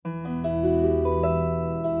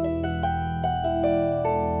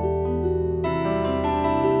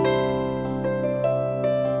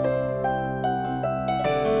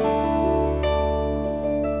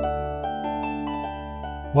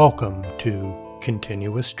Welcome to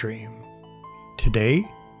Continuous Dream. Today,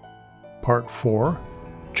 Part 4,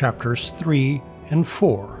 Chapters 3 and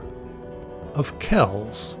 4 of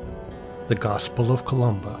Kells, The Gospel of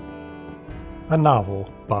Columba, a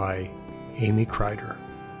novel by Amy Crider.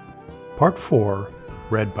 Part 4,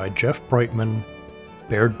 read by Jeff Brightman,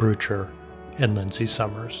 Baird Brucher, and Lindsay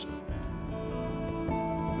Summers.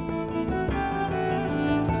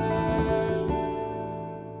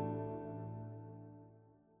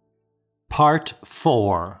 Part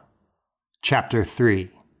 4, Chapter 3,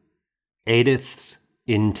 Edith's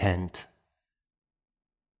Intent.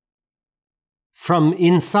 From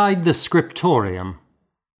inside the scriptorium,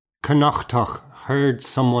 Connachtach heard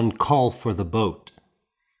someone call for the boat,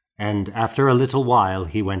 and after a little while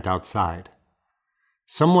he went outside.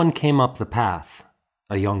 Someone came up the path,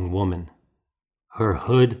 a young woman. Her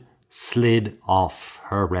hood slid off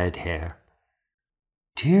her red hair.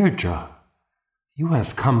 "Deirdre, you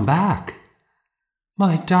have come back.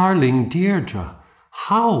 My darling Deirdre,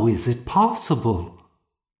 how is it possible?"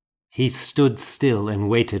 He stood still and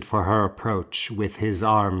waited for her approach with his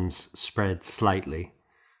arms spread slightly,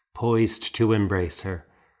 poised to embrace her.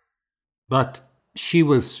 But she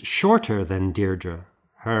was shorter than Deirdre,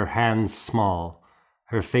 her hands small,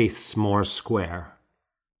 her face more square.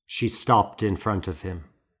 She stopped in front of him.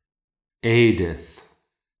 "Edith."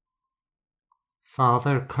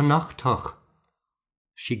 "Father Connachtach."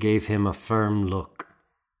 She gave him a firm look,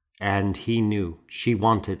 and he knew she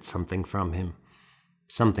wanted something from him,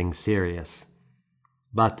 something serious.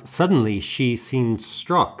 But suddenly she seemed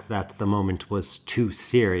struck that the moment was too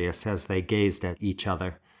serious as they gazed at each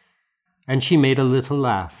other, and she made a little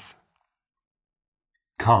laugh.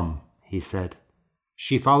 "Come," he said.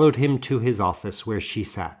 She followed him to his office where she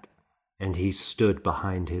sat, and he stood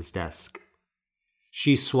behind his desk.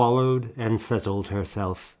 She swallowed and settled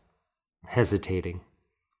herself, hesitating.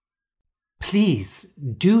 "Please,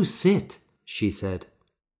 do sit," she said.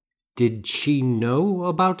 Did she know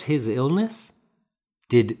about his illness?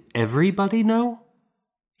 Did everybody know?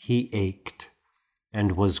 He ached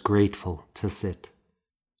and was grateful to sit.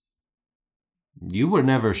 "You were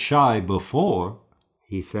never shy before,"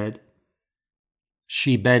 he said.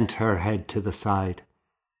 She bent her head to the side.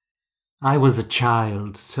 "I was a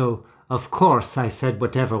child, so of course I said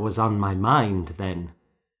whatever was on my mind then."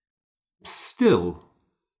 "Still,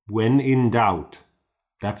 when in doubt,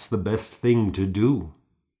 that's the best thing to do."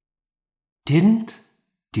 "Didn't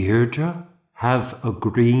Deirdre have a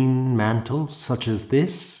green mantle such as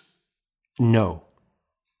this?" "No.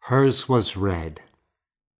 Hers was red.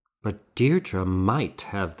 But Deirdre might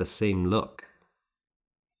have the same look."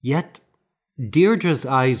 Yet Deirdre's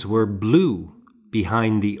eyes were blue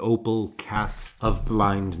behind the opal cast of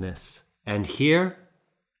blindness, and here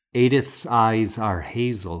Edith's eyes are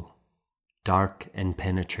hazel, dark and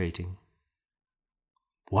penetrating.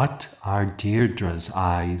 "What are Deirdre's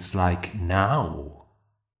eyes like now?"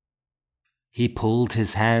 He pulled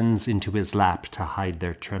his hands into his lap to hide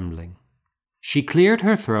their trembling. She cleared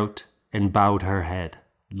her throat and bowed her head,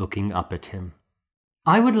 looking up at him.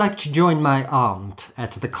 "I would like to join my aunt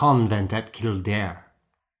at the convent at Kildare.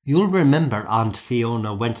 You'll remember Aunt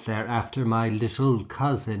Fiona went there after my little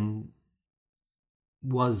cousin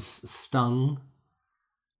was stung."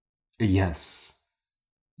 "Yes.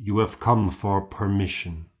 You have come for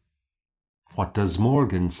permission. What does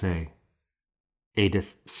Morgan say?"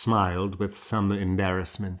 Edith smiled with some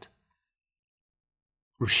embarrassment.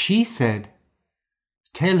 "She said,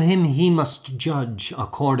 'Tell him he must judge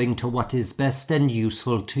according to what is best and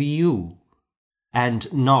useful to you,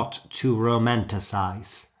 and not to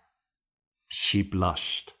romanticize.'" She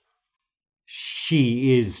blushed.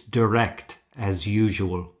 "She is direct as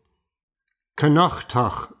usual."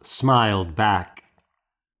 Connachtach smiled back.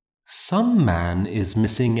 "Some man is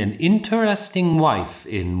missing an interesting wife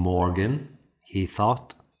in Morgan," he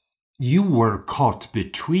thought. "You were caught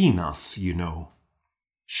between us, you know.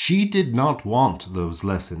 She did not want those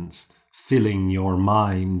lessons, filling your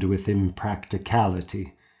mind with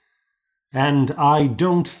impracticality. And I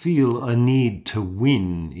don't feel a need to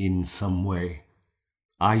win in some way.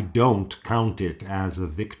 I don't count it as a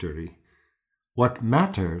victory. What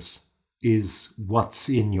matters is what's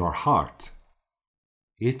in your heart.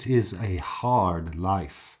 It is a hard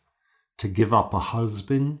life. To give up a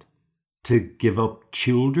husband? To give up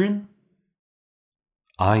children?"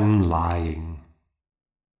 "I'm lying.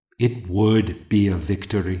 It would be a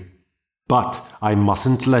victory. But I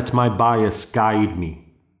mustn't let my bias guide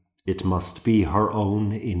me. It must be her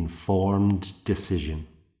own informed decision."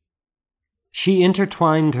 She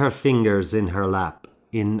intertwined her fingers in her lap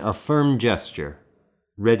in a firm gesture,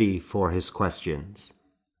 ready for his questions,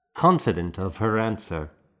 confident of her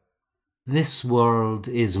answer, This world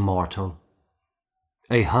is mortal.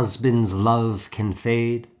 A husband's love can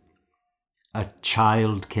fade. A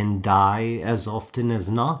child can die as often as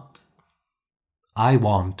not. I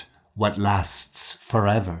want what lasts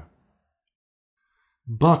forever.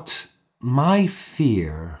 But my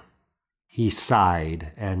fear, he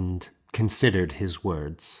sighed and considered his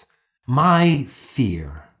words. My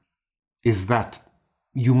fear is that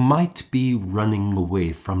you might be running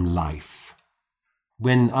away from life.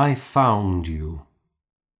 When I found you,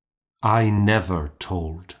 I never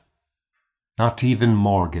told. Not even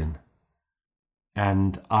Morgan.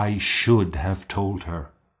 And I should have told her.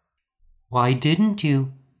 Why didn't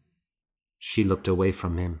you? She looked away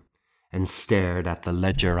from him and stared at the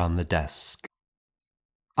ledger on the desk.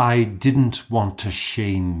 I didn't want to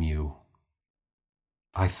shame you.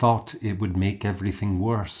 I thought it would make everything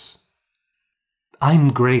worse. I'm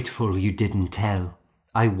grateful you didn't tell.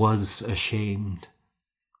 I was ashamed.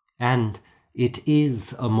 And it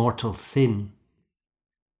is a mortal sin.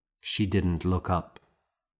 She didn't look up.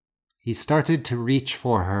 He started to reach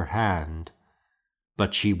for her hand,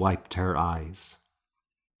 but she wiped her eyes.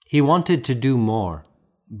 He wanted to do more,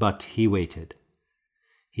 but he waited.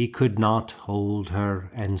 He could not hold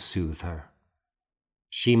her and soothe her.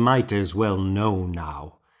 She might as well know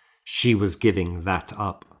now she was giving that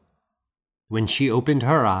up. When she opened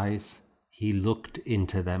her eyes, he looked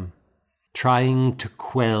into them, trying to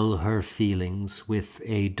quell her feelings with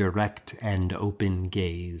a direct and open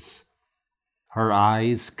gaze. Her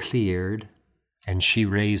eyes cleared, and she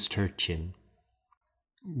raised her chin.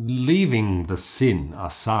 Leaving the sin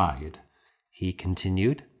aside, he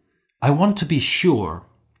continued, I want to be sure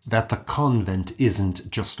that the convent isn't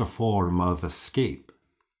just a form of escape.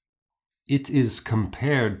 It is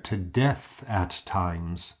compared to death at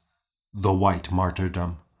times, the white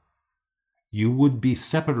martyrdom. You would be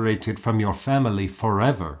separated from your family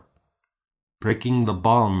forever, breaking the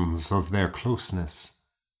bonds of their closeness.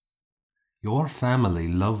 Your family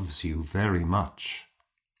loves you very much.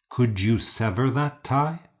 Could you sever that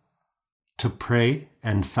tie? To pray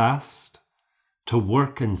and fast? To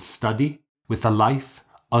work and study with a life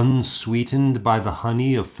unsweetened by the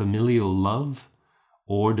honey of familial love,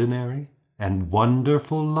 ordinary and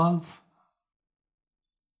wonderful love?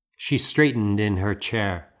 She straightened in her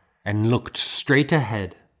chair and looked straight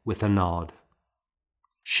ahead with a nod.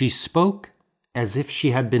 She spoke as if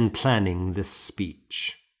she had been planning this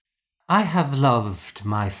speech. I have loved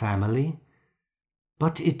my family,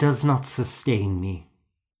 but it does not sustain me.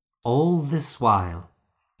 All this while,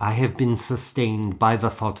 I have been sustained by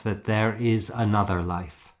the thought that there is another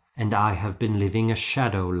life, and I have been living a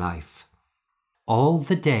shadow life. All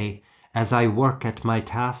the day, as I work at my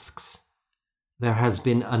tasks, there has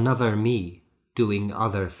been another me doing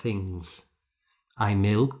other things. I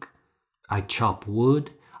milk, I chop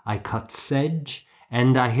wood, I cut sedge,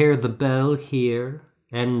 and I hear the bell here,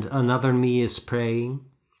 and another me is praying,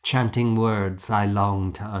 chanting words I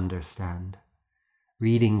long to understand,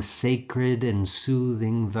 reading sacred and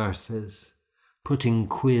soothing verses, putting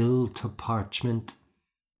quill to parchment.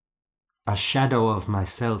 A shadow of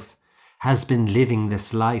myself has been living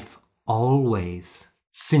this life always,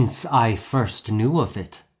 since I first knew of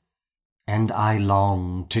it, and I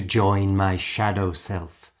long to join my shadow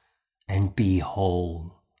self and be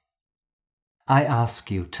whole. I ask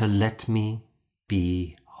you to let me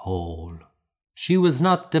be whole. She was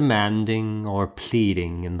not demanding or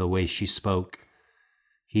pleading in the way she spoke.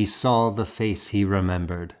 He saw the face he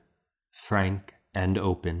remembered, frank and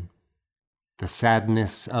open. The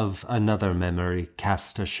sadness of another memory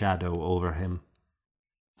cast a shadow over him.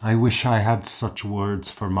 I wish I had such words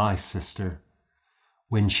for my sister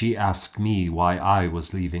when she asked me why I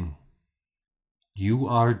was leaving. You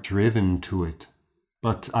are driven to it,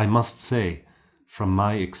 but I must say, from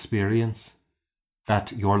my experience,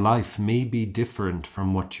 that your life may be different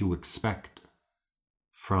from what you expect,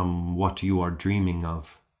 from what you are dreaming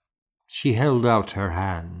of. She held out her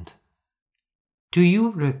hand. Do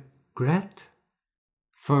you regret?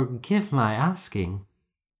 Forgive my asking.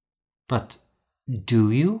 But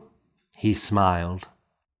do you? He smiled.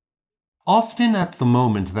 Often at the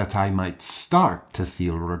moment that I might start to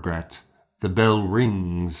feel regret, the bell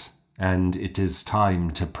rings and it is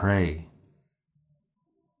time to pray.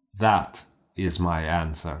 That is my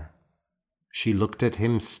answer. She looked at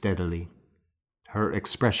him steadily, her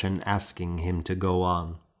expression asking him to go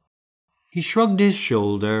on. He shrugged his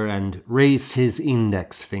shoulder and raised his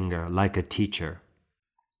index finger like a teacher.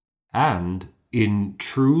 And in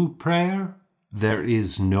true prayer, there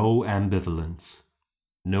is no ambivalence,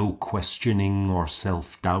 no questioning or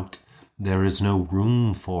self-doubt. There is no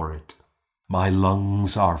room for it. My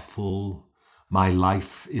lungs are full. My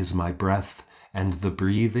life is my breath, and the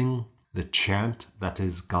breathing, the chant that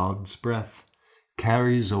is God's breath,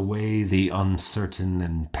 carries away the uncertain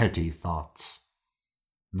and petty thoughts.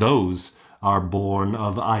 Those are born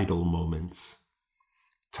of idle moments.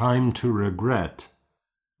 Time to regret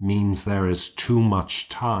means there is too much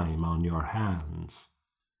time on your hands.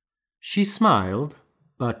 She smiled,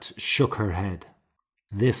 but shook her head.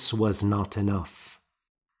 This was not enough.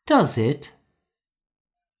 Does it?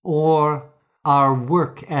 Or are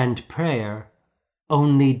work and prayer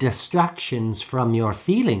only distractions from your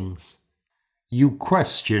feelings? You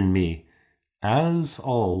question me, as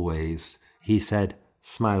always, he said,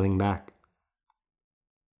 smiling back.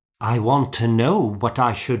 I want to know what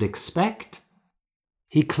I should expect.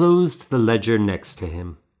 He closed the ledger next to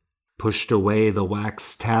him, pushed away the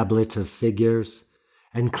wax tablet of figures,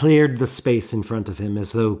 and cleared the space in front of him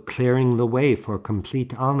as though clearing the way for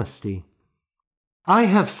complete honesty. I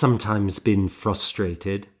have sometimes been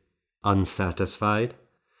frustrated, unsatisfied,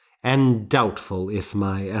 and doubtful if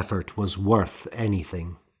my effort was worth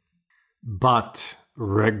anything. But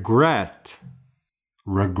regret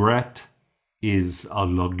is a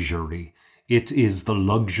luxury. It is the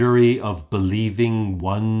luxury of believing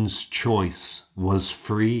one's choice was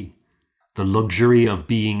free, the luxury of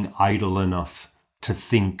being idle enough to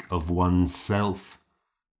think of oneself.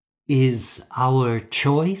 Is our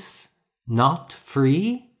choice not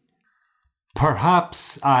free?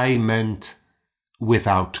 Perhaps I meant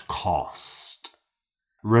without cost.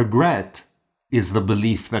 Regret is the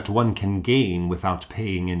belief that one can gain without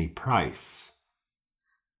paying any price.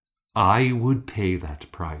 I would pay that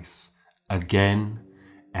price again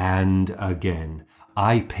and again.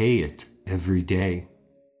 I pay it every day.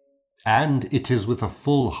 And it is with a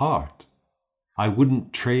full heart. I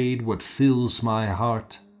wouldn't trade what fills my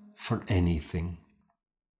heart for anything.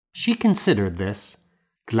 She considered this,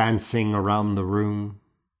 glancing around the room,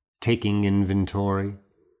 taking inventory.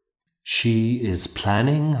 She is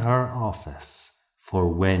planning her office for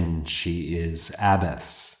when she is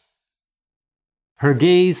abbess. Her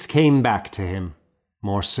gaze came back to him,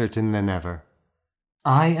 more certain than ever.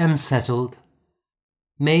 I am settled.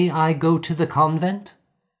 May I go to the convent?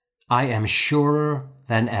 I am surer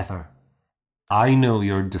than ever. I know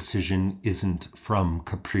your decision isn't from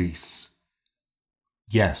caprice.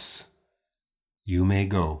 Yes, you may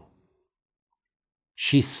go.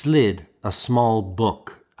 She slid a small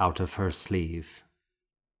book out of her sleeve.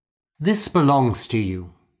 This belongs to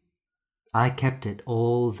you. I kept it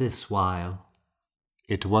all this while.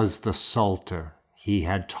 It was the Psalter he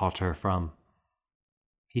had taught her from.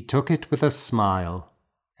 He took it with a smile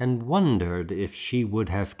and wondered if she would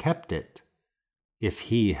have kept it, if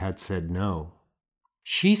he had said no.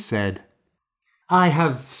 She said, I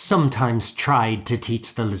have sometimes tried to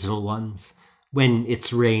teach the little ones when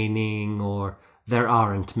it's raining or there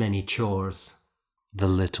aren't many chores. The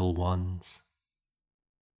little ones.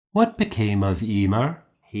 What became of Emer?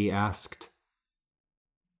 He asked.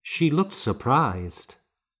 She looked surprised.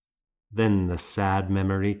 Then the sad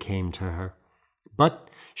memory came to her, but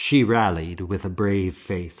she rallied with a brave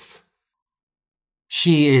face.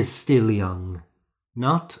 She is still young,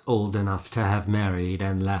 not old enough to have married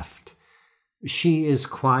and left. She is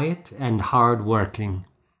quiet and hard-working,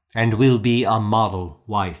 and will be a model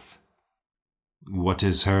wife. What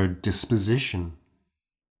is her disposition?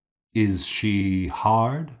 Is she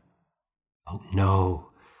hard? Oh,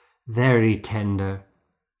 no, very tender,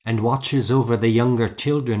 and watches over the younger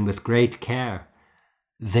children with great care.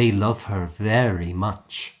 They love her very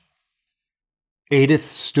much.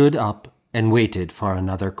 Edith stood up and waited for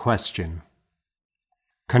another question.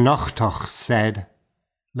 Connachtach said,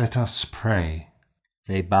 Let us pray.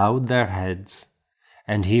 They bowed their heads,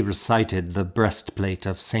 and he recited the breastplate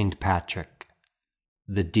of St. Patrick,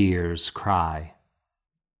 the deer's cry.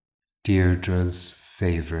 Deirdre's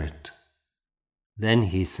favorite. Then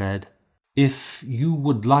he said, If you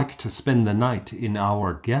would like to spend the night in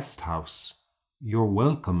our guest house, you're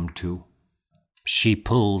welcome to. She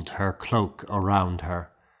pulled her cloak around her.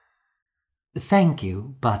 Thank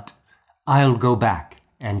you, but I'll go back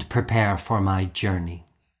and prepare for my journey.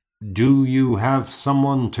 Do you have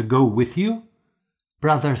someone to go with you?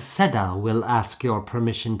 Brother Seda will ask your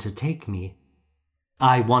permission to take me.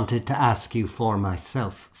 I wanted to ask you for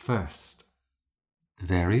myself first.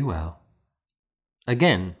 Very well.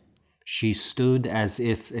 Again, she stood as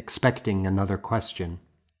if expecting another question.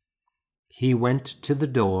 He went to the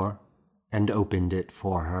door and opened it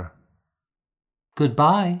for her.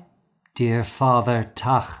 Goodbye, dear Father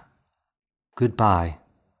Tach. Goodbye,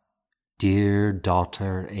 dear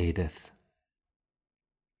daughter Edith.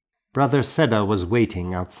 Brother Seda was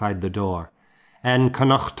waiting outside the door, and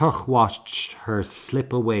Connachtach watched her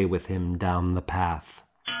slip away with him down the path.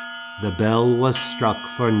 The bell was struck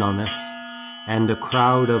for Nonnis, and a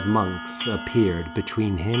crowd of monks appeared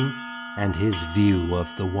between him and his view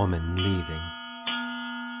of the woman leaving.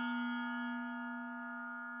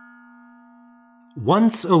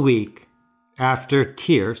 Once a week, after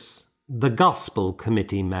tierce, the Gospel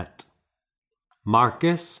Committee met.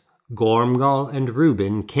 Marcus, Gormgall, and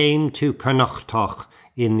Reuben came to Connachtach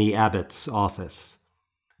in the abbot's office.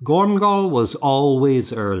 Gormgall was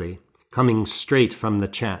always early, coming straight from the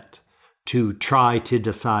chant, to try to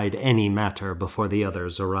decide any matter before the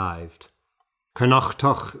others arrived.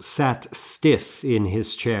 Connachtach sat stiff in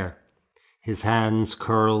his chair, his hands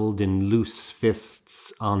curled in loose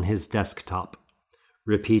fists on his desktop,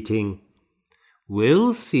 repeating,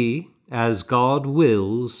 "We'll see, as God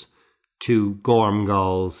wills," to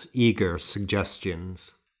Gormgall's eager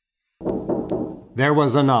suggestions. There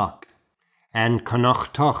was a knock, and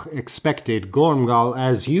Connachtach expected Gormgall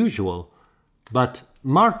as usual, but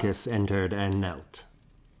Marcus entered and knelt.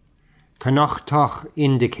 Connachtach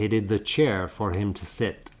indicated the chair for him to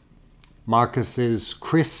sit. Marcus's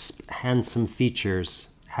crisp, handsome features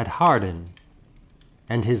had hardened,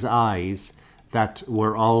 and his eyes, that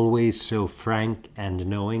were always so frank and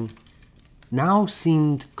knowing, now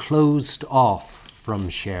seemed closed off from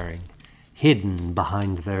sharing, hidden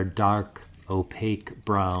behind their dark, opaque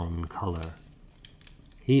brown color.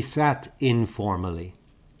 He sat informally.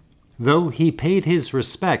 Though he paid his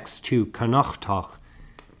respects to Connachtach,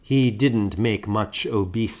 he didn't make much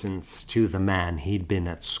obeisance to the man he'd been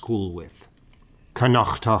at school with.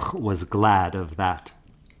 Connachtach was glad of that.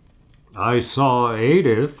 "I saw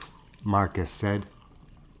Edith," Marcus said.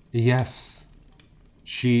 "Yes,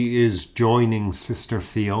 she is joining Sister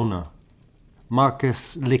Fiona."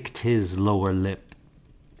 Marcus licked his lower lip,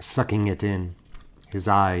 sucking it in. His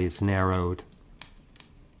eyes narrowed.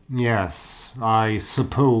 "Yes, I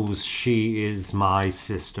suppose she is my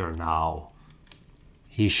sister now."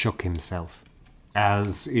 He shook himself.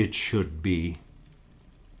 "As it should be."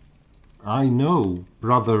 "I know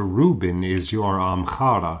Brother Reuben is your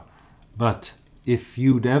Amchara, but if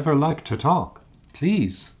you'd ever like to talk,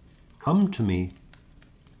 please, come to me."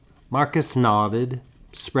 Marcus nodded,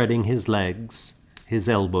 spreading his legs, his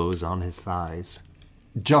elbows on his thighs.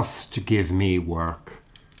 "Just give me work.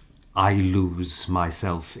 I lose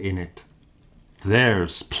myself in it.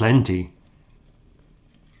 There's plenty."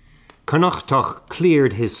 Connachtach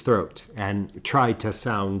cleared his throat and tried to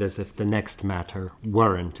sound as if the next matter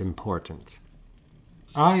weren't important.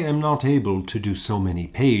 "I am not able to do so many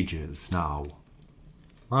pages now."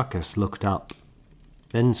 Marcus looked up,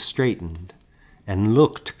 then straightened, and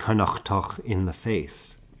looked Connachtach in the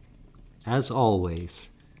face. As always,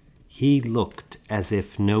 he looked as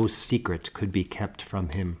if no secret could be kept from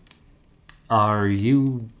him. "Are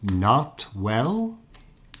you not well?"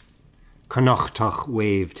 Connachtach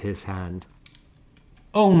waved his hand.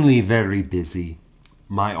 "Only very busy.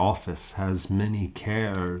 My office has many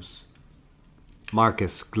cares."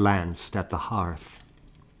 Marcus glanced at the hearth.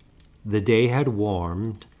 The day had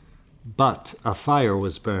warmed, but a fire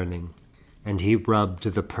was burning, and he rubbed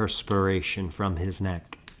the perspiration from his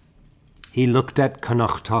neck. He looked at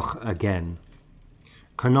Connachtach again.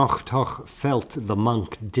 Connachtach felt the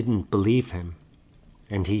monk didn't believe him,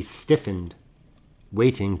 and he stiffened,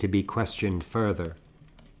 waiting to be questioned further.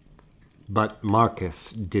 But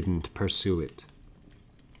Marcus didn't pursue it.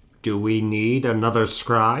 "Do we need another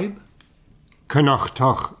scribe?"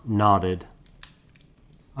 Connachtach nodded.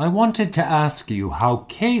 "I wanted to ask you how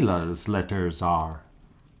Kayla's letters are."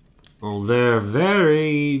 "Well, they're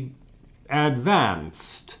very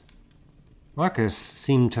advanced." Marcus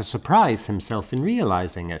seemed to surprise himself in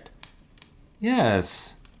realizing it.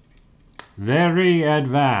 "Yes, very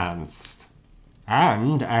advanced,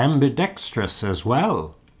 and ambidextrous as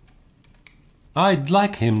well. I'd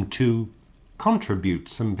like him to contribute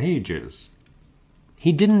some pages."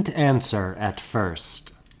 He didn't answer at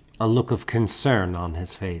first, a look of concern on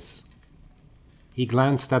his face. He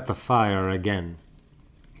glanced at the fire again.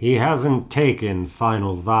 "He hasn't taken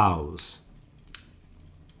final vows."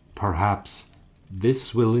 "Perhaps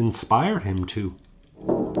this will inspire him to."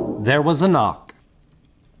 There was a knock,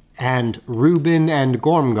 and Reuben and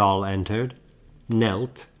Gormgall entered,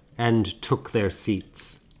 knelt, and took their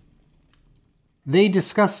seats. They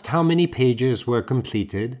discussed how many pages were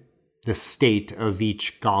completed, the state of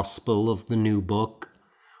each gospel of the new book,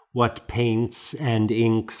 what paints and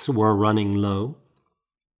inks were running low.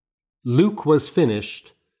 Luke was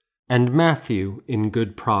finished, and Matthew in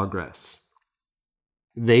good progress.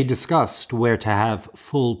 They discussed where to have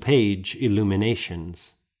full-page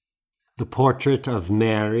illuminations. The portrait of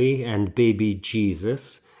Mary and baby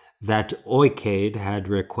Jesus that Oiked had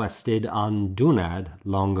requested on Dunad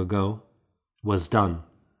long ago was done.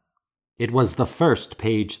 It was the first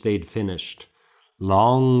page they'd finished,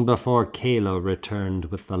 long before Kayla returned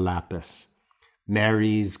with the lapis.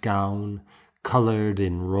 Mary's gown, colored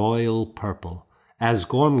in royal purple, as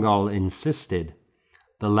Gormgall insisted,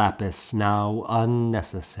 the lapis now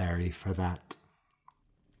unnecessary for that.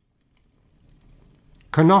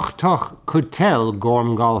 Connachtach could tell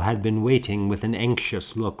Gormgall had been waiting with an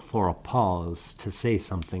anxious look for a pause to say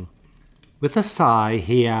something. With a sigh,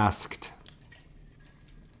 he asked,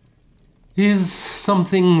 "Is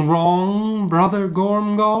something wrong, Brother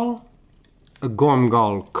Gormgall?"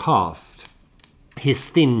 Gormgall coughed, his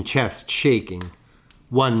thin chest shaking,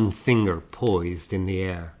 one finger poised in the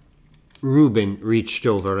air. Reuben reached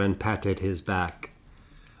over and patted his back.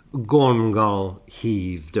 Gormgall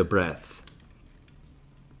heaved a breath.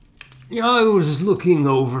 "I was looking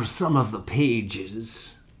over some of the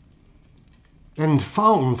pages and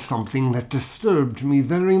found something that disturbed me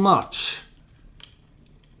very much.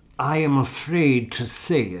 I am afraid to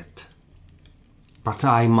say it, but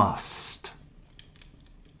I must.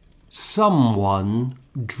 Someone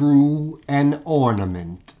drew an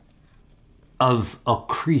ornament of a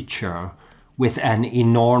creature with an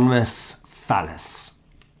enormous phallus."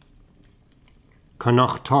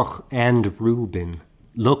 Connachtach and Reuben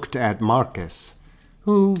looked at Marcus,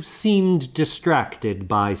 who seemed distracted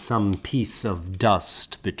by some piece of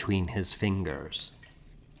dust between his fingers.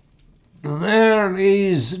 "There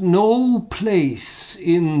is no place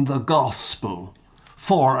in the gospel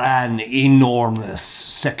for an enormous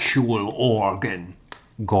sexual organ,"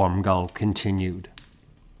 Gormgall continued.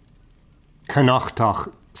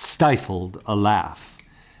 Connachtach stifled a laugh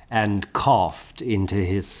and coughed into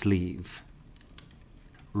his sleeve.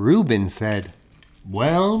 Reuben said,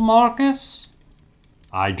 "Well, Marcus,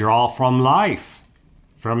 I draw from life,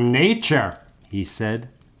 from nature," he said.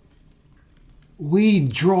 "We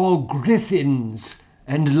draw griffins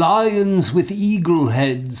and lions with eagle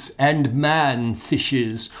heads and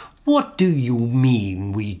man-fishes. What do you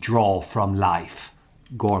mean we draw from life?"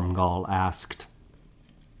 Gormgall asked.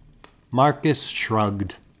 Marcus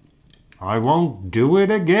shrugged. "I won't do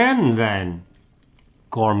it again, then."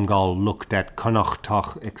 Gormgall looked at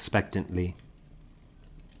Connachtach expectantly.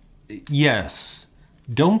 "Yes,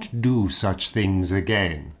 don't do such things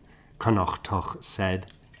again," Connachtach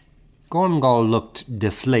said. Gormgall looked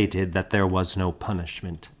deflated that there was no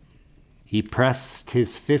punishment. He pressed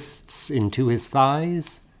his fists into his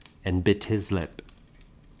thighs and bit his lip.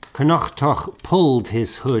 Connachtach pulled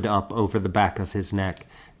his hood up over the back of his neck,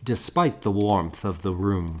 despite the warmth of the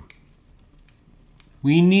room.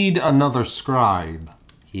 "We need another scribe,"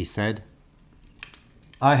 he said.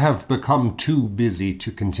 "I have become too busy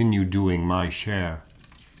to continue doing my share."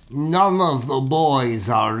 "None of the boys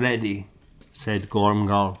are ready," said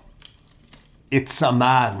Gormgall. "It's a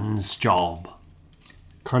man's job."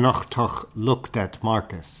 Connachtach looked at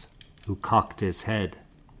Marcus, who cocked his head.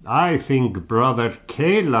 "I think Brother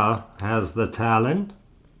Kayla has the talent,"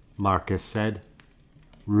 Marcus said.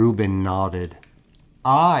 Reuben nodded.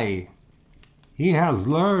 "Aye, he has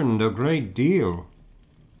learned a great deal."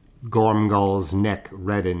 Gormgall's neck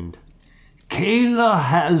reddened. "Kayla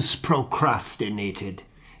has procrastinated.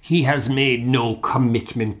 He has made no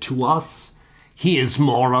commitment to us. He is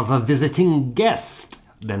more of a visiting guest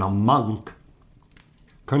than a monk."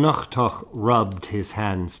 Connachtach rubbed his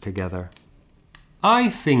hands together. "I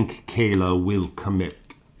think Kayla will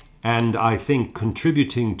commit, and I think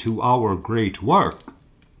contributing to our great work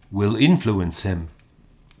will influence him."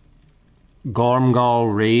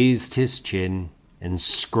 Gormgall raised his chin and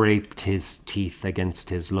scraped his teeth against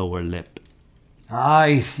his lower lip.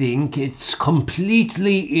 "I think it's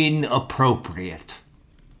completely inappropriate.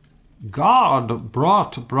 God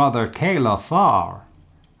brought Brother Kayla far,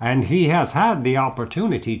 and he has had the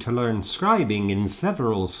opportunity to learn scribing in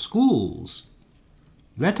several schools.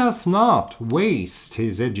 Let us not waste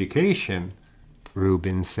his education,"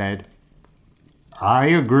 Reuben said. "I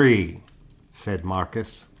agree," said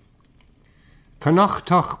Marcus.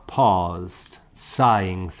 Connachtach paused,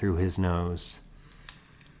 sighing through his nose.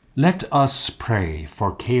 "Let us pray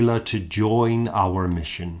for Kayla to join our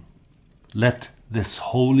mission. Let this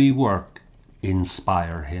holy work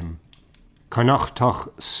inspire him." Connachtach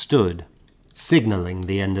stood, signaling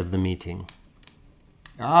the end of the meeting.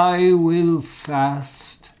 "I will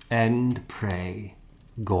fast and pray,"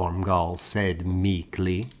 Gormgall said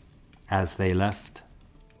meekly as they left.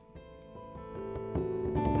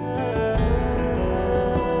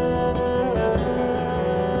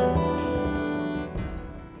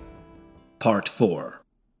 Part 4,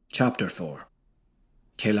 Chapter 4.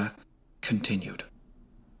 Kayla continued.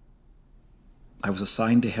 I was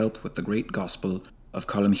assigned to help with the great gospel of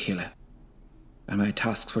Columcille, and my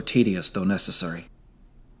tasks were tedious though necessary.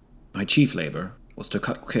 My chief labour was to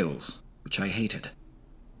cut quills, which I hated.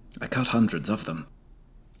 I cut hundreds of them.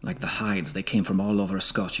 Like the hides, they came from all over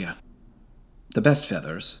Scotia. The best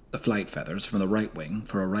feathers, the flight feathers from the right wing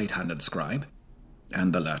for a right-handed scribe,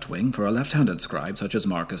 and the left wing for a left-handed scribe such as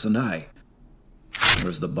Marcus and I. There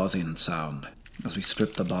was the buzzing sound as we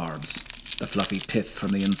stripped the barbs, the fluffy pith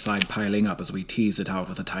from the inside piling up as we teased it out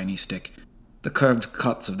with a tiny stick, the curved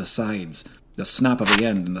cuts of the sides, the snap of the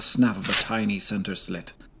end and the snap of the tiny centre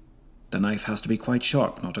slit. The knife has to be quite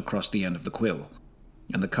sharp not to crush the end of the quill,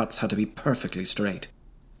 and the cuts had to be perfectly straight.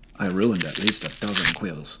 I ruined at least 12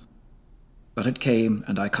 quills. But it came,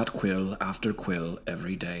 and I cut quill after quill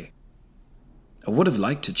every day. I would have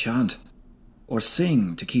liked to chant, or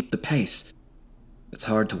sing to keep the pace. It's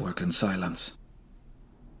hard to work in silence.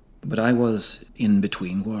 But I was in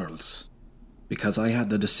between worlds, because I had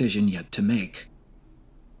the decision yet to make.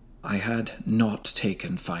 I had not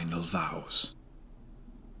taken final vows.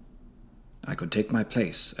 I could take my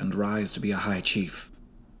place and rise to be a high chief.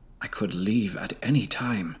 I could leave at any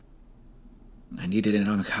time. I needed an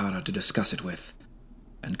Ankara to discuss it with,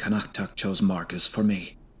 and Kanaktak chose Marcus for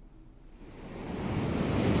me.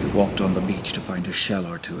 We walked on the beach to find a shell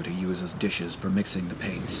or two to use as dishes for mixing the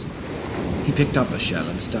paints. He picked up a shell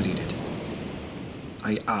and studied it.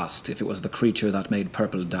 I asked if it was the creature that made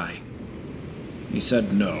purple dye. He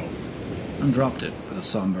said no, and dropped it with a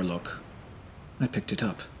somber look. I picked it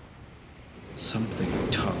up. Something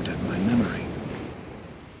tugged at my memory.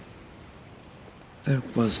 There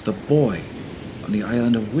was the boy on the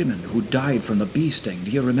Island of Women who died from the bee sting,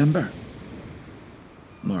 do you remember?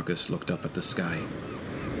 Marcus looked up at the sky.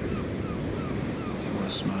 He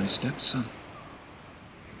was my stepson.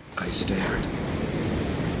 I stared.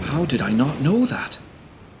 How did I not know that?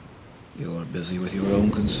 You're busy with your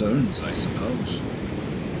own concerns, I suppose.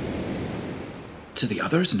 Do the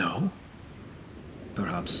others know?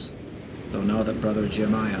 Perhaps, though now that Brother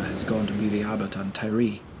Jeremiah has gone to be the abbot on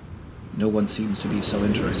Tyree, no one seems to be so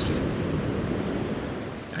interested.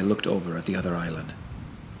 I looked over at the other island.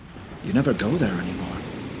 You never go there anymore.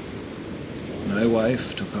 My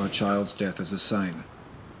wife took our child's death as a sign.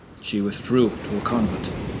 She withdrew to a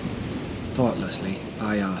convent. Thoughtlessly,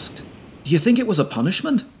 I asked, "Do you think it was a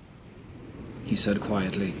punishment?" He said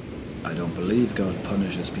quietly, "I don't believe God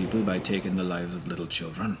punishes people by taking the lives of little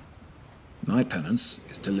children. My penance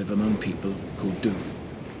is to live among people who do."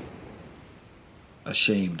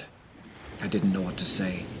 Ashamed, I didn't know what to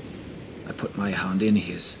say. I put my hand in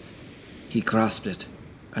his. He grasped it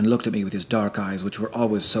and looked at me with his dark eyes, which were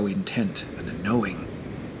always so intent and knowing.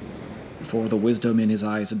 Before, the wisdom in his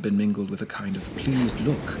eyes had been mingled with a kind of pleased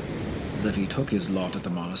look, as if he took his lot at the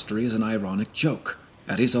monastery as an ironic joke,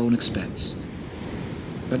 at his own expense.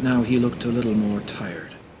 But now he looked a little more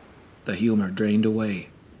tired. The humor drained away.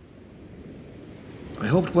 I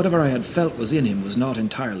hoped whatever I had felt was in him was not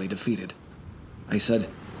entirely defeated. I said,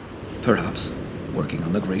 "Perhaps working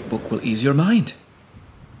on the great book will ease your mind."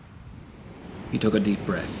 He took a deep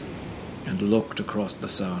breath and looked across the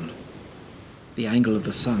sound. The angle of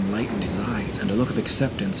the sun lightened his eyes, and a look of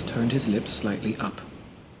acceptance turned his lips slightly up.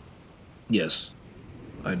 "Yes,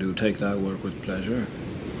 I do take that work with pleasure,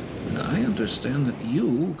 and I understand that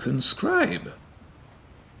you can scribe."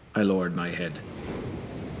 I lowered my head.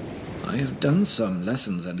 "I have done some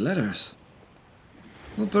lessons and letters."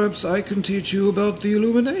 "Well, perhaps I can teach you about the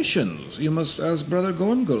illuminations. You must ask Brother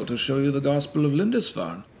Gormgall to show you the Gospel of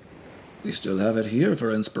Lindisfarne. We still have it here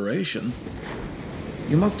for inspiration."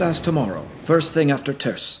 "You must ask tomorrow, first thing after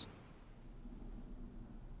Terce."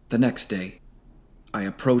 The next day, I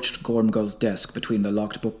approached Gormgall's desk between the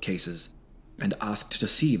locked bookcases and asked to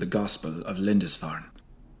see the Gospel of Lindisfarne.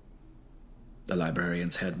 The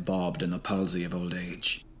librarian's head bobbed in the palsy of old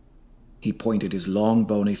age. He pointed his long,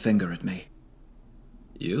 bony finger at me.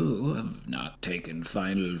 "You have not taken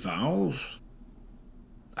final vows?"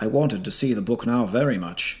 I wanted to see the book now very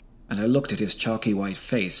much, and I looked at his chalky white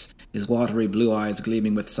face, his watery blue eyes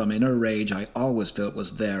gleaming with some inner rage I always felt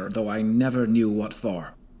was there, though I never knew what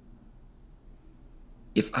for.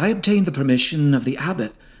 "If I obtain the permission of the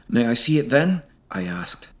abbot, may I see it then?" I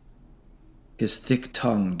asked. His thick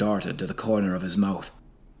tongue darted to the corner of his mouth.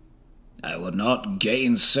 "I would not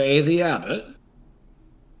gainsay the abbot."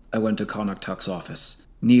 I went to Connacht's office,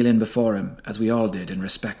 kneeling before him, as we all did in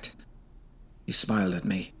respect. He smiled at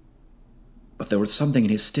me, but there was something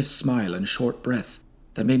in his stiff smile and short breath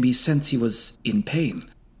that made me sense he was in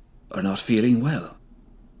pain, or not feeling well.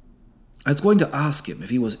 I was going to ask him if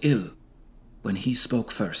he was ill, when he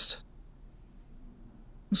spoke first.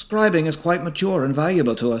 Scribing is quite mature and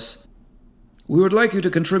valuable to us. We would like you to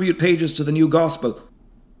contribute pages to the new gospel.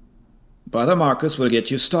 Brother Marcus will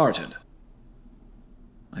get you started.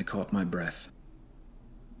 I caught my breath.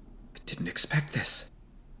 I didn't expect this.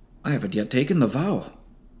 I haven't yet taken the vow.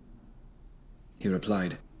 He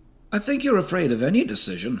replied, I think you're afraid of any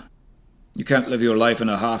decision. You can't live your life in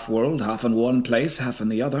a half-world, half in one place, half in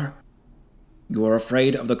the other. You are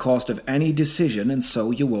afraid of the cost of any decision, and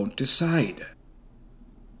so you won't decide.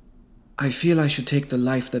 I feel I should take the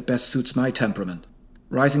life that best suits my temperament.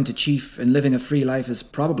 Rising to chief and living a free life is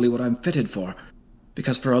probably what I'm fitted for,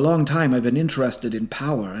 because for a long time I've been interested in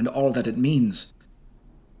power and all that it means.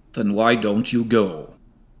 Then why don't you go?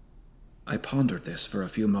 I pondered this for a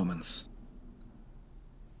few moments.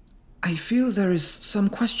 I feel there is some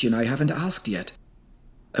question I haven't asked yet,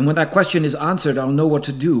 and when that question is answered, I'll know what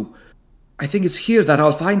to do. I think it's here that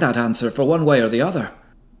I'll find that answer for one way or the other.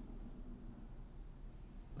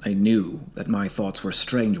 I knew that my thoughts were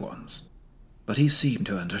strange ones, but he seemed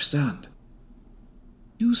to understand.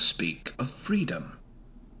 You speak of freedom.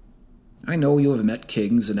 I know you have met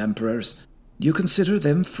kings and emperors. Do you consider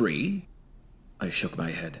them free? I shook my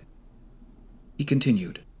head. He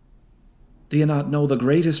continued, Do you not know the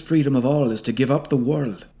greatest freedom of all is to give up the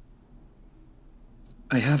world?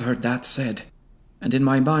 I have heard that said, and in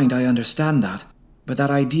my mind I understand that, but that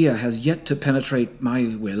idea has yet to penetrate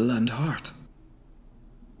my will and heart.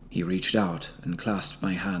 He reached out and clasped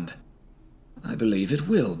my hand. I believe it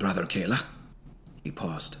will, Brother Kayla. He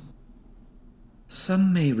paused.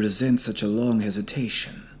 Some may resent such a long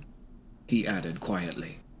hesitation, he added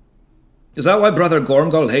quietly. Is that why Brother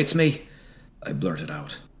Gormgall hates me? I blurted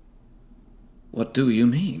out. What do you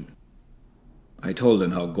mean? I told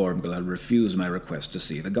him how Gormgall had refused my request to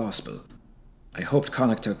see the gospel. I hoped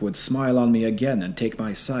Connachtach would smile on me again and take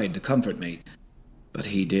my side to comfort me, but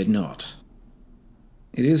he did not.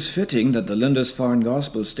 It is fitting that the Lindisfarne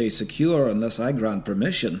gospel stay secure unless I grant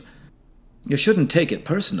permission. You shouldn't take it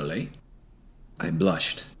personally. I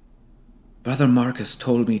blushed. Brother Marcus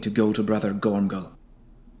told me to go to Brother Gormgall.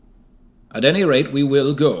 At any rate, we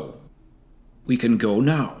will go. We can go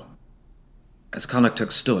now. As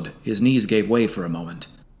Connachtach stood, his knees gave way for a moment,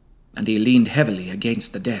 and he leaned heavily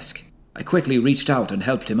against the desk. I quickly reached out and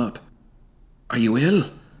helped him up. Are you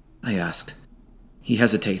ill? I asked. He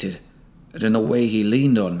hesitated, and in the way he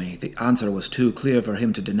leaned on me, the answer was too clear for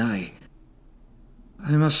him to deny.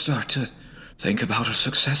 I must start to think about a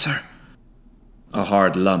successor. A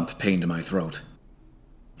hard lump pained my throat.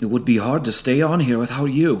 It would be hard to stay on here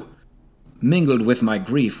without you. Mingled with my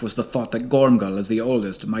grief was the thought that Gormgall, as the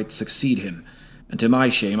oldest, might succeed him, and to my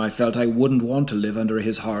shame I felt I wouldn't want to live under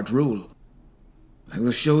his hard rule. I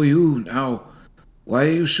will show you now why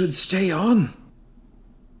you should stay on.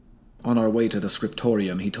 On our way to the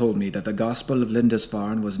scriptorium, he told me that the Gospel of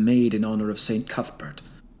Lindisfarne was made in honor of St. Cuthbert,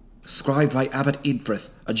 scribed by Abbot Eadfrith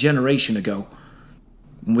a generation ago.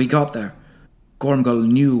 When we got there, Gormgall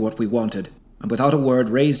knew what we wanted, and without a word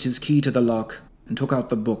raised his key to the lock and took out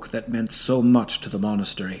the book that meant so much to the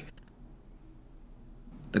monastery.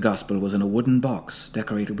 The Gospel was in a wooden box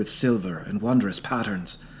decorated with silver and wondrous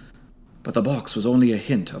patterns, but the box was only a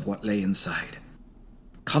hint of what lay inside.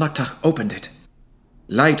 Connachtach opened it.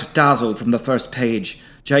 Light dazzled from the first page.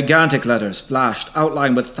 Gigantic letters flashed,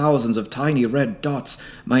 outlined with thousands of tiny red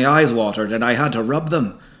dots. My eyes watered, and I had to rub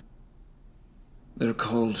them. They're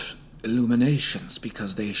called illuminations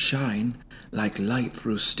because they shine like light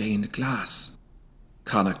through stained glass,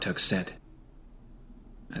 Connachtach said.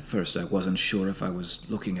 At first I wasn't sure if I was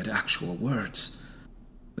looking at actual words,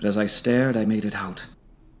 but as I stared I made it out.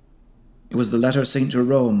 It was the letter St.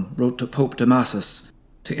 Jerome wrote to Pope Damasus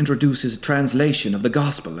to introduce his translation of the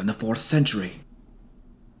Gospel in the 4th century.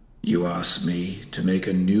 You ask me to make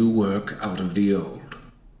a new work out of the old,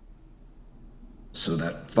 so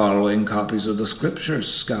that following copies of the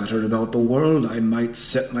Scriptures scattered about the world I might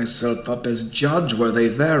set myself up as judge where they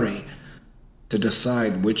vary, to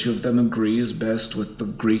decide which of them agrees best with the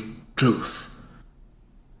Greek truth.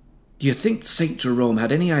 Do you think St. Jerome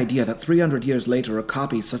had any idea that 300 years later a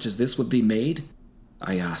copy such as this would be made?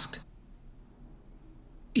 I asked.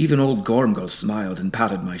 Even old Gormgall smiled and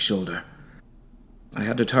patted my shoulder. I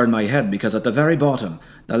had to turn my head because at the very bottom,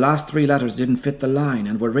 the last 3 letters didn't fit the line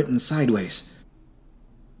and were written sideways.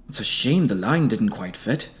 It's a shame the line didn't quite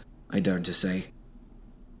fit, I dared to say.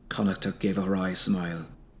 Connachtach gave a wry smile.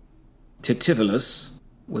 Tittivulus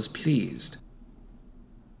was pleased.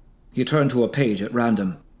 He turned to a page at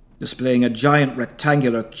random, displaying a giant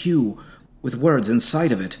rectangular Q with words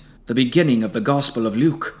inside of it, the beginning of the Gospel of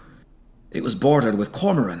Luke. It was bordered with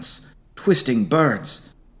cormorants, twisting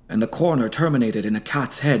birds, and the corner terminated in a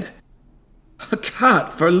cat's head. "A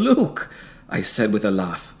cat for Luke," I said with a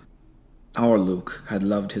laugh. Our Luke had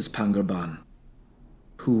loved his Pangerban,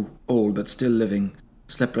 who, old but still living,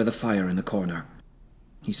 slept by the fire in the corner.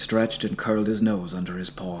 He stretched and curled his nose under his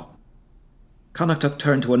paw. Connachtuck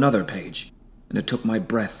turned to another page, and it took my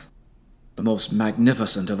breath, the most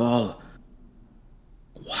magnificent of all.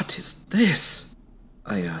 "What is this?"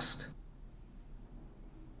 I asked.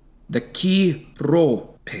 "The Chi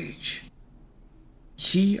Rho page.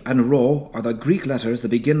 Chi and Rho are the Greek letters that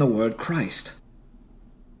begin the word Christ.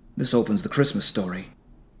 This opens the Christmas story.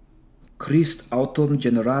 Christ autum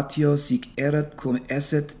generatio sic erat cum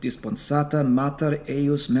esset dispensata mater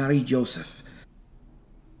eius Mary Joseph.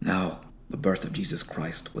 Now, the birth of Jesus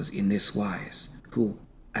Christ was in this wise, who,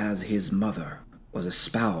 as his mother, was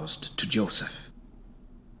espoused to Joseph."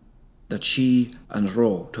 The Chi and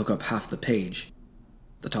Rho took up half the page,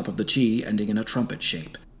 the top of the Chi ending in a trumpet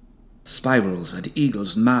shape. Spirals and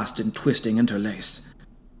eagles massed in twisting interlace.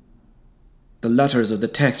 The letters of the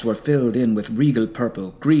text were filled in with regal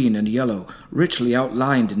purple, green, and yellow, richly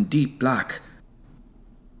outlined in deep black.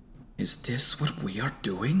 "Is this what we are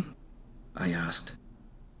doing?" I asked.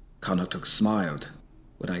 Connachtuck smiled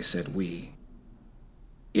when I said we.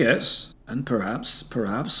 "Yes, and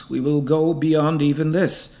perhaps we will go beyond even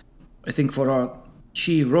this. I think for our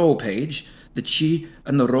Chi Rho page, the Chi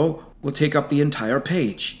and the Rho will take up the entire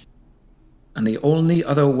page. And the only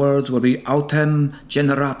other words will be autem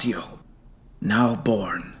generatio, now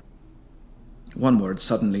born." One word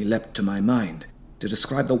suddenly leapt to my mind to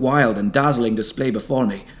describe the wild and dazzling display before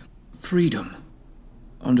me. Freedom.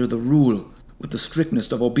 Under the rule, with the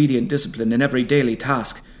strictness of obedient discipline in every daily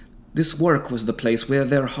task, this work was the place where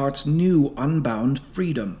their hearts knew unbound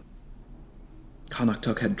freedom.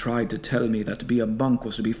 Connachtuck had tried to tell me that to be a monk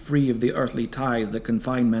was to be free of the earthly ties that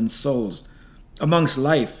confine men's souls. A monk's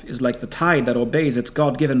life is like the tide that obeys its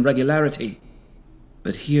God-given regularity.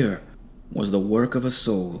 But here was the work of a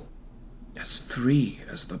soul, as free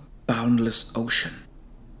as the boundless ocean.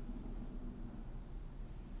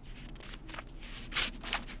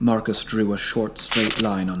 Marcus drew a short, straight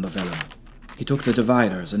line on the vellum. He took the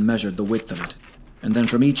dividers and measured the width of it, and then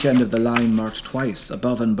from each end of the line marked twice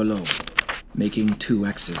above and below, making 2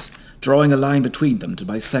 X's, drawing a line between them to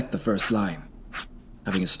bisect the first line.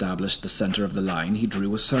 Having established the center of the line, he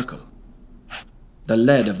drew a circle. The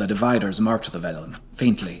lead of the dividers marked the vellum,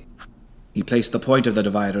 faintly. He placed the point of the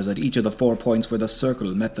dividers at each of the 4 points where the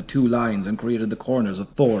circle met the 2 lines and created the corners of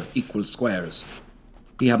 4 equal squares.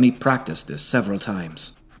 He had me practice this several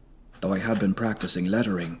times. Though I had been practicing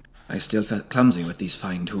lettering, I still felt clumsy with these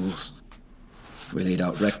fine tools. We laid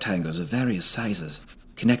out rectangles of various sizes,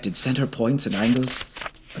 connected center points and angles,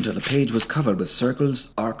 until the page was covered with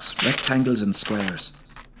circles, arcs, rectangles, and squares.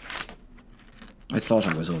 I thought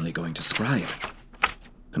I was only going to scribe,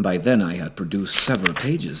 and by then I had produced several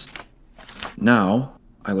pages. Now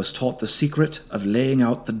I was taught the secret of laying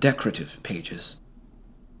out the decorative pages.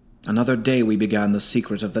 Another day we began the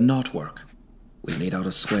secret of the knotwork. We laid out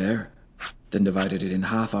a square, then divided it in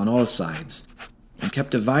half on all sides, and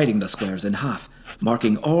kept dividing the squares in half,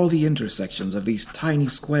 marking all the intersections of these tiny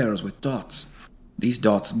squares with dots. These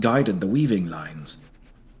dots guided the weaving lines,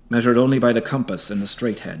 measured only by the compass and the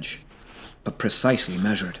straight edge, but precisely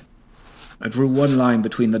measured. I drew one line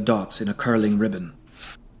between the dots in a curling ribbon.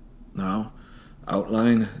 Now,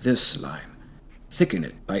 outline this line. Thicken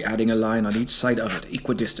it by adding a line on each side of it,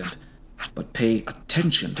 equidistant, but pay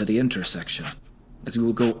attention to the intersection, as you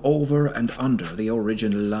will go over and under the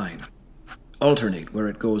original line. Alternate where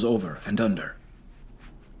it goes over and under.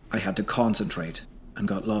 I had to concentrate and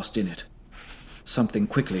got lost in it. Something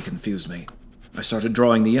quickly confused me. I started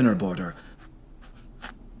drawing the inner border,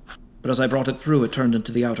 but as I brought it through, it turned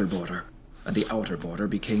into the outer border, and the outer border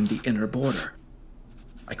became the inner border.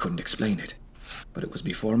 I couldn't explain it, but it was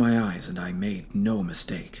before my eyes, and I made no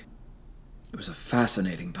mistake. It was a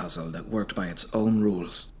fascinating puzzle that worked by its own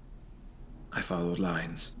rules. I followed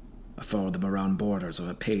lines. I followed them around borders of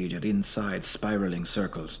a page at inside spiraling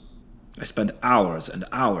circles. I spent hours and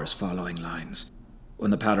hours following lines. When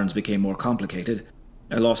the patterns became more complicated,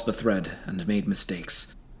 I lost the thread and made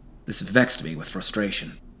mistakes. This vexed me with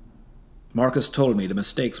frustration. Marcus told me the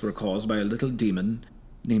mistakes were caused by a little demon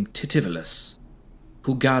named Titivulus,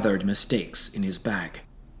 who gathered mistakes in his bag.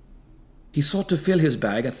 He sought to fill his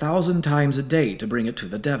bag 1,000 times a day to bring it to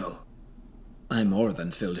the devil. I more than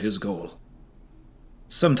filled his goal.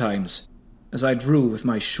 Sometimes, as I drew with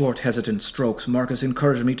my short, hesitant strokes, Marcus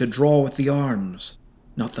encouraged me to draw with the arms,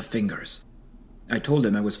 not the fingers. I told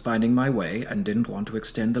him I was finding my way and didn't want to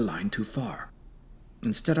extend the line too far.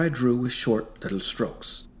 Instead, I drew with short little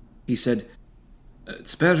strokes. He said,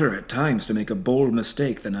 It's better at times to make a bold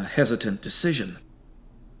mistake than a hesitant decision.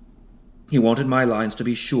 He wanted my lines to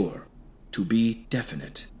be sure, to be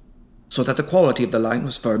definite, so that the quality of the line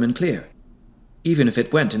was firm and clear, even if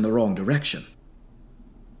it went in the wrong direction.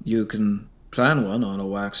 You can plan one on a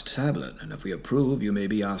waxed tablet, and if we approve, you may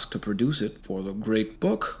be asked to produce it for the great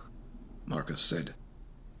book, Marcus said.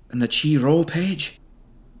 And the Chi-Rho page?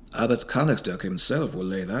 Abbot Connachtach himself will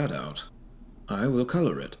lay that out. I will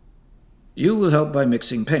color it. You will help by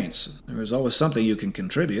mixing paints. There is always something you can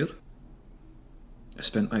contribute. I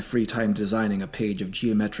spent my free time designing a page of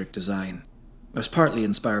geometric design. I was partly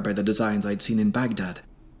inspired by the designs I'd seen in Baghdad.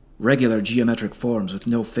 Regular geometric forms with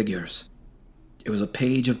no figures. It was a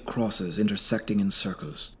page of crosses intersecting in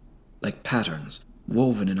circles, like patterns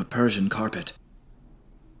woven in a Persian carpet.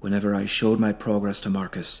 Whenever I showed my progress to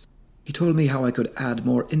Marcus, he told me how I could add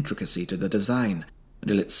more intricacy to the design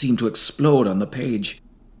until it seemed to explode on the page.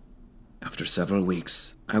 After several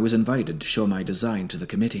weeks, I was invited to show my design to the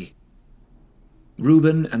committee.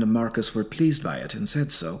 Reuben and Marcus were pleased by it and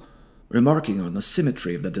said so, remarking on the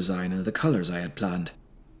symmetry of the design and the colors I had planned.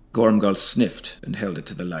 Gormgall sniffed and held it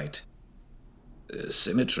to the light.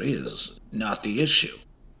 Symmetry is not the issue.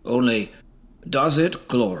 Only, does it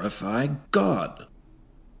glorify God?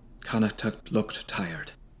 Connachtach looked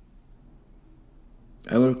tired.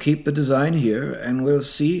 I will keep the design here, and we'll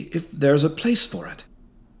see if there's a place for it.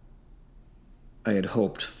 I had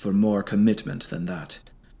hoped for more commitment than that.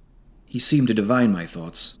 He seemed to divine my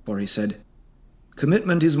thoughts, for he said,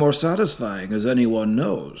 Commitment is more satisfying, as anyone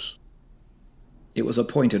knows. It was a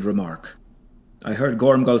pointed remark. I heard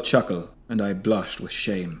Gormgall chuckle, and I blushed with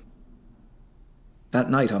shame. That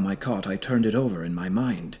night on my cot, I turned it over in my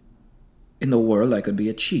mind. In the world, I could be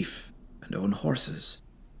a chief and own horses.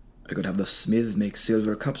 I could have the smith make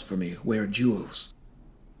silver cups for me, wear jewels.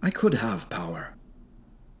 I could have power.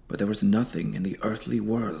 But there was nothing in the earthly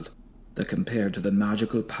world that compared to the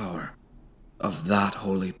magical power of that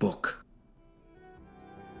holy book.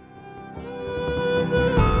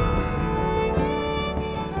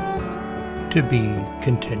 To be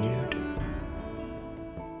continued.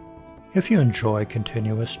 If you enjoy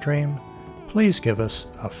Continuous Stream, please give us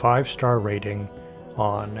a 5-star rating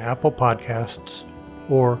on Apple Podcasts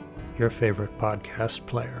or your favorite podcast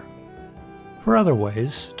player. For other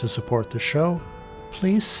ways to support the show,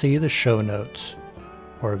 please see the show notes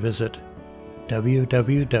or visit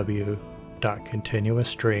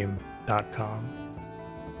www.continuousstream.com.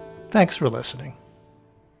 Thanks for listening.